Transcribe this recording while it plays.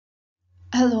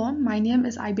Hello, my name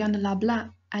is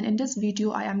Aibiang, and in this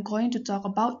video I am going to talk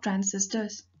about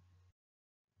transistors.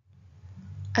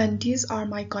 And these are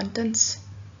my contents.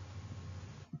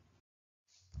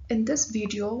 In this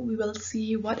video, we will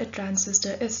see what a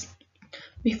transistor is.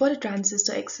 Before the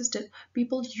transistor existed,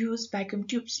 people used vacuum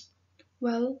tubes.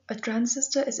 Well, a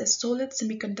transistor is a solid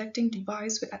semiconducting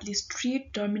device with at least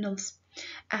 3 terminals,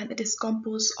 and it is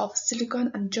composed of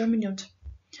silicon and germanium.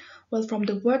 Well, from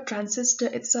the word transistor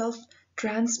itself,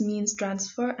 trans means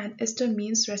transfer and istor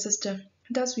means resistor.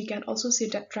 Thus, we can also say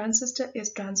that transistor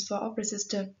is transfer of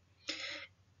resistor.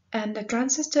 And a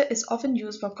transistor is often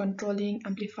used for controlling,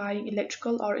 amplifying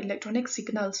electrical or electronic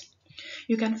signals.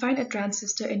 You can find a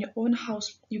transistor in your own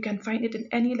house. You can find it in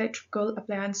any electrical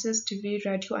appliances, TV,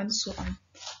 radio, and so on.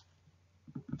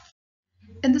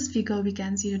 In this figure, we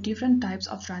can see the different types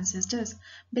of transistors.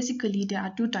 Basically, there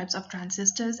are two types of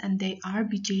transistors, and they are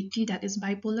BJT, that is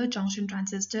bipolar junction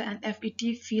transistor, and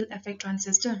FET, field effect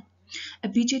transistor. A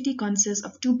BJT consists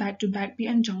of two back-to-back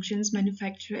PN junctions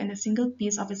manufactured in a single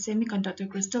piece of a semiconductor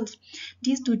crystal.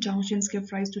 These two junctions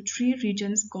give rise to three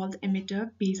regions called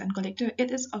emitter, base, and collector. It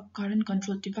is a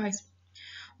current-controlled device.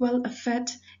 Well, a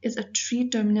FET is a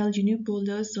three-terminal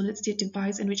unipolar solid-state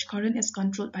device in which current is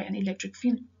controlled by an electric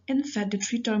field. In FET, the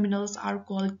three terminals are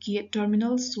called gate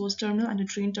terminal, source terminal, and the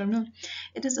drain terminal.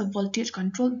 It is a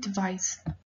voltage-controlled device.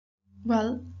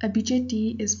 Well, a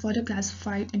BJT is further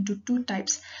classified into two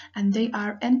types, and they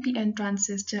are NPN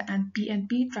transistor and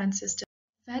PNP transistor.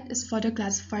 FET is further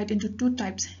classified into two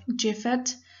types,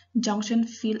 JFET, junction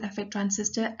field effect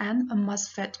transistor, and a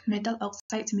MOSFET, metal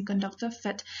oxide semiconductor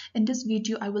FET. In this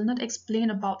video, I will not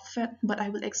explain about FET, but I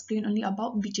will explain only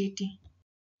about BJT.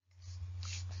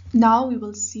 Now we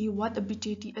will see what a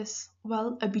BJT is.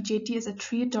 Well, a BJT is a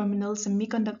three-terminal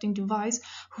semiconducting device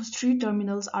whose three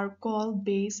terminals are called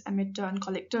base, emitter, and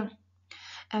collector.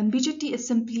 And BJT is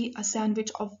simply a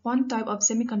sandwich of one type of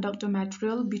semiconductor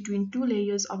material between two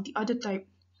layers of the other type.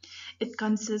 It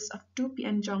consists of two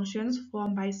PN junctions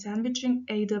formed by sandwiching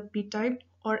either P-type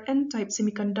or N-type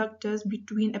semiconductors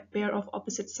between a pair of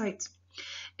opposite sides.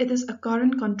 It is a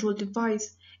current-controlled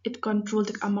device. It controls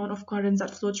the amount of current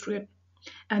that flows through it.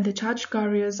 And the charge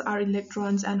carriers are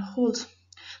electrons and holes.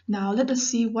 Now let us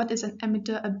see what is an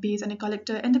emitter, a base, and a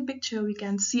collector. In the picture, we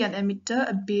can see an emitter,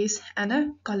 a base, and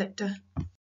a collector.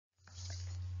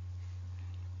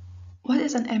 What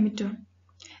is an emitter?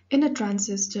 In a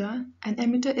transistor, an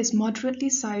emitter is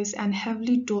moderately sized and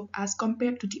heavily doped as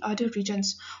compared to the other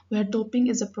regions, where doping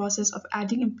is the process of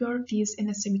adding impurities in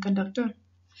a semiconductor.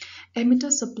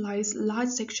 Emitter supplies large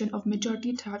section of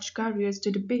majority charge carriers to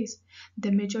the base.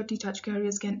 The majority charge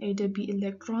carriers can either be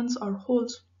electrons or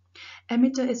holes.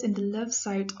 Emitter is in the left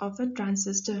side of a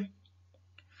transistor.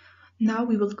 Now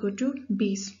we will go to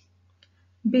base.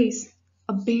 Base.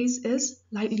 A base is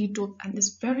lightly doped and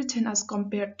is very thin as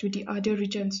compared to the other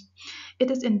regions.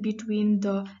 It is in between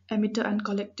the emitter and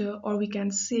collector, or we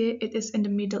can say it is in the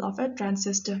middle of a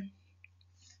transistor.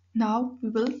 Now we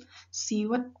will see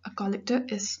what a collector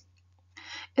is.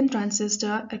 In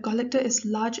transistor, a collector is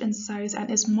large in size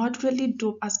and is moderately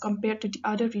doped as compared to the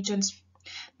other regions.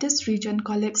 This region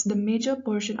collects the major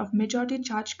portion of majority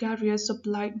charge carriers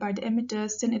supplied by the emitter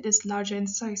since it is larger in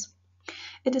size.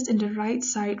 It is in the right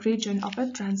side region of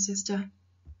a transistor.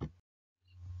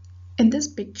 In this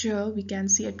picture, we can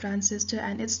see a transistor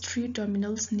and its three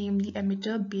terminals, namely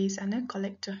emitter, base, and a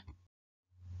collector.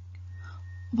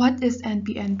 What is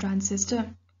NPN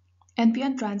transistor?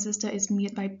 NPN transistor is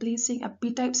made by placing a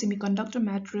P-type semiconductor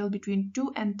material between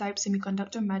two N-type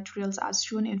semiconductor materials as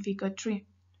shown in figure 3.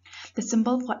 The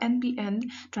symbol for NPN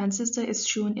transistor is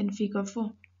shown in figure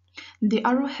 4. The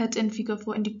arrowhead in figure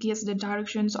 4 indicates the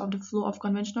directions of the flow of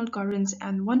conventional currents,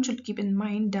 and one should keep in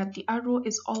mind that the arrow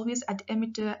is always at the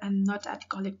emitter and not at the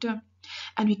collector.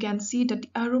 And we can see that the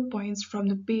arrow points from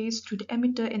the base to the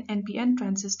emitter in NPN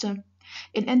transistor.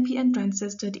 In NPN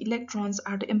transistor, the electrons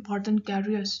are the important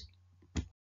carriers.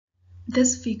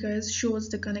 This figure shows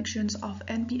the connections of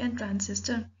NPN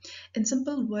transistor. In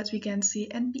simple words, we can say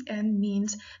NPN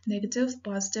means negative,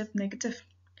 positive, negative.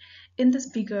 In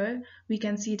this figure, we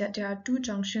can see that there are two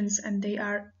junctions, and they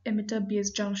are emitter base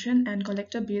junction and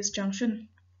collector base junction.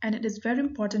 And it is very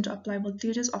important to apply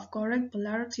voltages of correct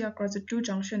polarity across the two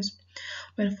junctions.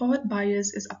 When forward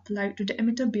bias is applied to the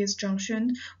emitter base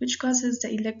junction, which causes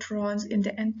the electrons in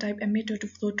the N-type emitter to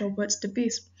flow towards the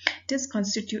base. This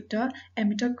constitutes the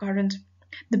emitter current.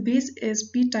 The base is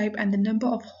P-type and the number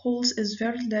of holes is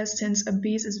very less since a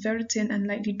base is very thin and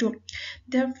lightly doped.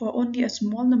 Therefore, only a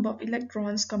small number of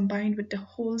electrons combine with the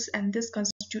holes, and this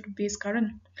constitutes constitute base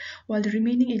current, while the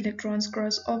remaining electrons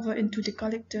cross over into the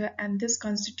collector and this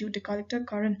constitute the collector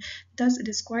current. Thus, it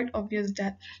is quite obvious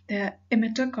that the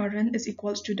emitter current is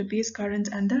equals to the base current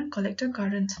and the collector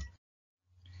current.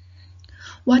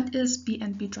 What is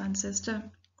PNP transistor?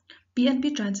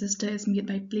 PNP transistor is made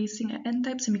by placing an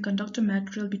N-type semiconductor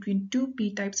material between two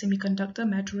P-type semiconductor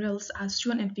materials as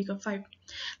shown in figure 5.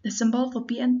 The symbol for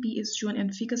PNP is shown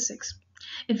in figure 6.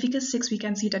 In figure 6, we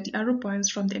can see that the arrow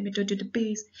points from the emitter to the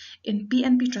base. In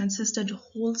PNP transistor, the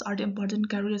holes are the important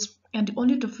carriers, and the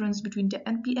only difference between the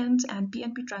NPN and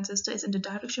PNP transistor is in the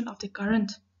direction of the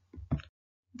current.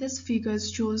 This figure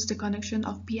shows the connection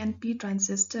of PNP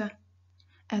transistor.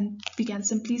 And we can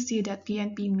simply say that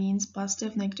PNP means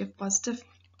positive, negative, positive.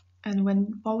 And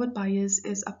when forward bias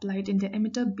is applied in the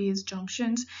emitter base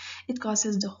junctions, it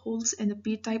causes the holes in the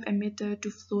P-type emitter to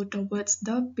flow towards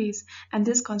the base, and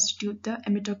this constitutes the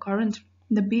emitter current.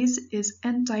 The base is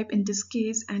N-type in this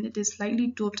case, and it is slightly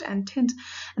doped and thinned,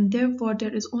 and therefore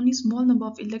there is only small number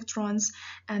of electrons,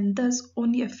 and thus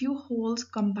only a few holes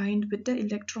combined with the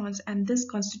electrons, and this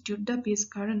constitutes the base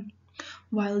current,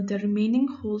 while the remaining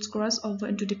holes cross over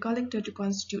into the collector to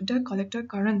constitute the collector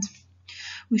current.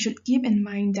 We should keep in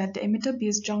mind that the emitter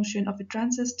base junction of a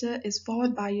transistor is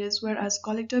forward bias, whereas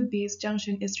collector base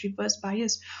junction is reverse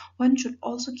bias. One should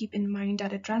also keep in mind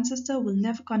that a transistor will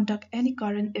never conduct any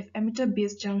current if emitter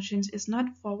base junction is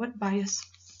not forward bias.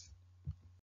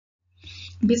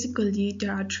 Basically,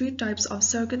 there are three types of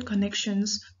circuit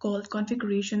connections called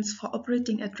configurations for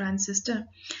operating a transistor,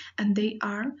 and they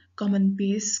are common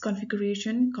base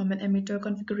configuration, common emitter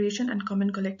configuration, and common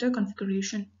collector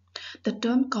configuration. The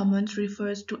term common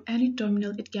refers to any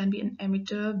terminal. It can be an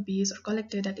emitter, base, or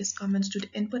collector that is common to the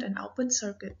input and output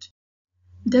circuit.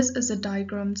 This is a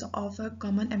diagram of a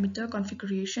common emitter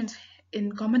configuration.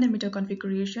 In common emitter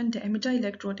configuration, the emitter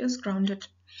electrode is grounded,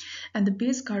 and the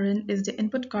base current is the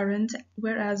input current,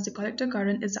 whereas the collector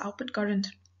current is the output current.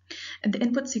 And the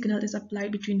input signal is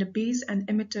applied between the base and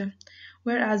emitter,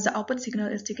 whereas the output signal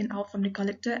is taken out from the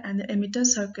collector and the emitter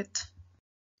circuit.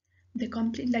 The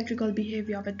complete electrical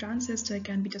behavior of a transistor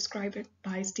can be described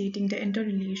by stating the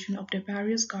interrelation of the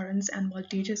various currents and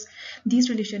voltages. These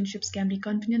relationships can be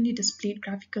conveniently displayed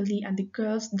graphically, and the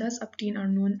curves thus obtained are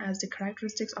known as the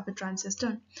characteristics of a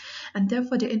transistor. And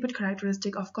therefore, the input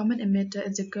characteristic of common emitter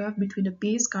is the curve between the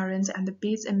base currents and the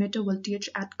base emitter voltage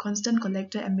at constant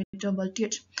collector emitter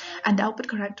voltage. And the output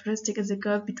characteristic is the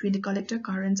curve between the collector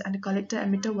currents and the collector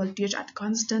emitter voltage at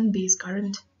constant base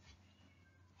current.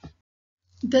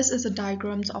 This is a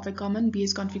diagram of a common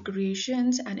base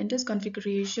configuration, and in this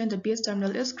configuration, the base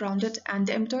terminal is grounded and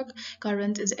the emitter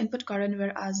current is the input current,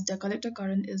 whereas the collector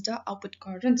current is the output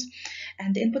current.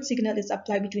 And the input signal is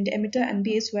applied between the emitter and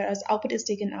base, whereas output is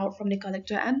taken out from the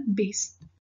collector and base.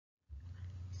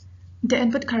 The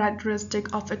input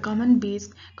characteristic of a common base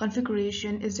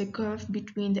configuration is a curve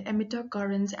between the emitter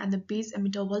currents and the base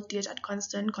emitter voltage at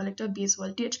constant collector base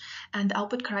voltage, and the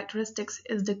output characteristics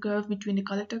is the curve between the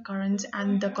collector currents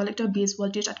and the collector base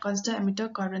voltage at constant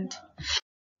emitter current.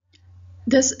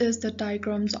 This is the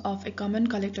diagram of a common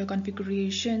collector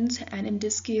configuration, and in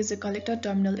this case the collector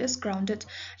terminal is grounded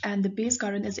and the base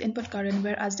current is the input current,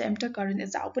 whereas the emitter current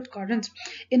is the output current.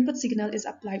 Input signal is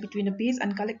applied between the base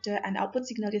and collector, and output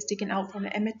signal is taken out from the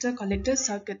emitter collector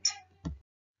circuit.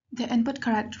 The input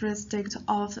characteristic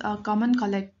of a common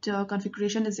collector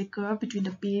configuration is a curve between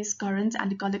the base current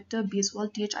and the collector base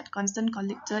voltage at constant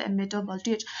collector emitter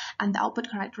voltage, and the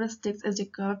output characteristics is a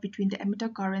curve between the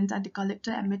emitter current and the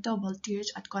collector emitter voltage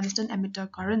at constant emitter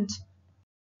current.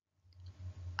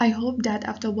 I hope that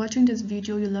after watching this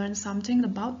video you learned something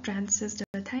about transistor.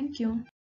 Thank you.